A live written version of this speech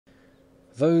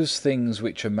Those things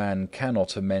which a man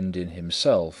cannot amend in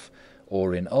himself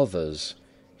or in others,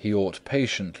 he ought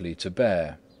patiently to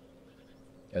bear,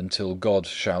 until God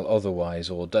shall otherwise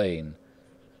ordain.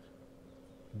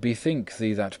 Bethink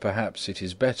thee that perhaps it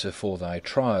is better for thy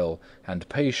trial and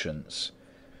patience,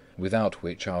 without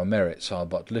which our merits are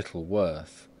but little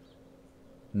worth.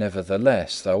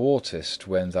 Nevertheless, thou oughtest,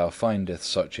 when thou findest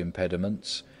such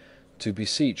impediments, to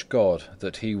beseech God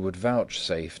that He would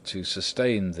vouchsafe to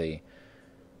sustain thee,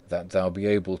 that thou be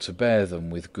able to bear them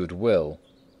with good will.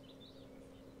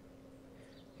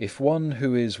 If one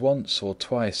who is once or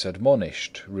twice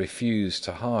admonished refuse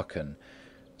to hearken,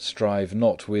 strive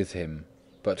not with him,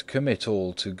 but commit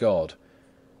all to God,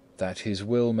 that His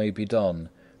will may be done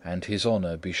and His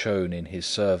honour be shown in His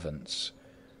servants,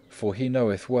 for He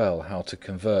knoweth well how to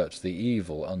convert the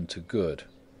evil unto good.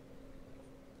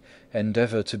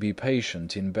 Endeavour to be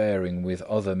patient in bearing with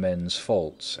other men's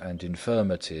faults and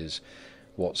infirmities,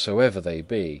 whatsoever they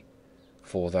be,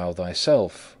 for thou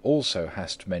thyself also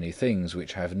hast many things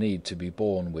which have need to be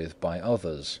borne with by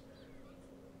others.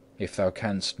 If thou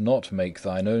canst not make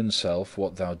thine own self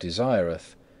what thou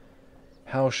desireth,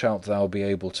 how shalt thou be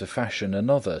able to fashion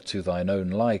another to thine own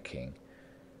liking?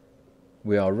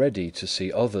 We are ready to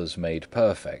see others made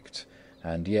perfect,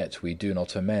 and yet we do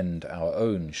not amend our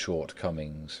own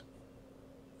shortcomings.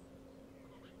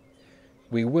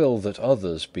 We will that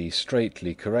others be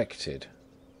straitly corrected,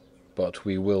 but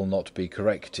we will not be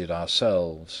corrected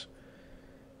ourselves.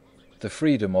 The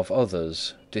freedom of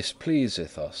others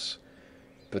displeaseth us,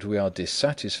 but we are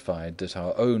dissatisfied that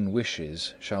our own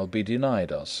wishes shall be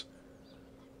denied us.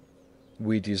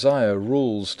 We desire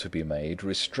rules to be made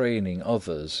restraining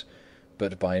others,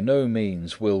 but by no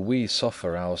means will we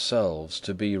suffer ourselves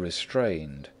to be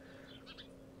restrained.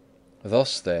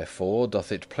 Thus, therefore,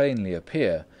 doth it plainly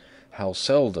appear how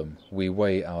seldom we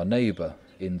weigh our neighbour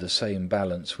in the same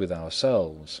balance with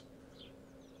ourselves.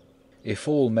 If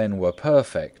all men were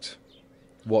perfect,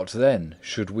 what then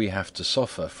should we have to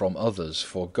suffer from others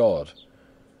for God?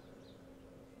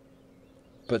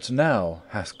 But now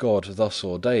hath God thus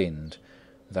ordained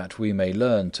that we may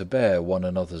learn to bear one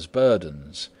another's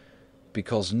burdens,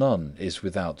 because none is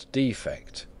without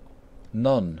defect,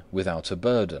 none without a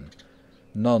burden,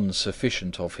 none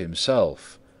sufficient of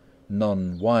himself,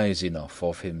 none wise enough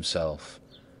of himself,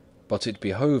 but it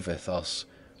behoveth us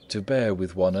to bear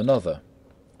with one another,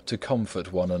 to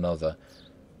comfort one another,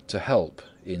 to help,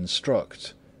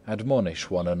 instruct, admonish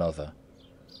one another.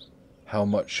 How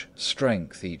much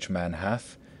strength each man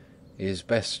hath is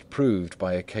best proved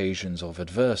by occasions of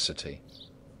adversity,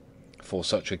 for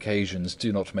such occasions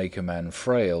do not make a man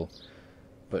frail,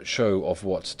 but show of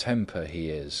what temper he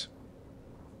is.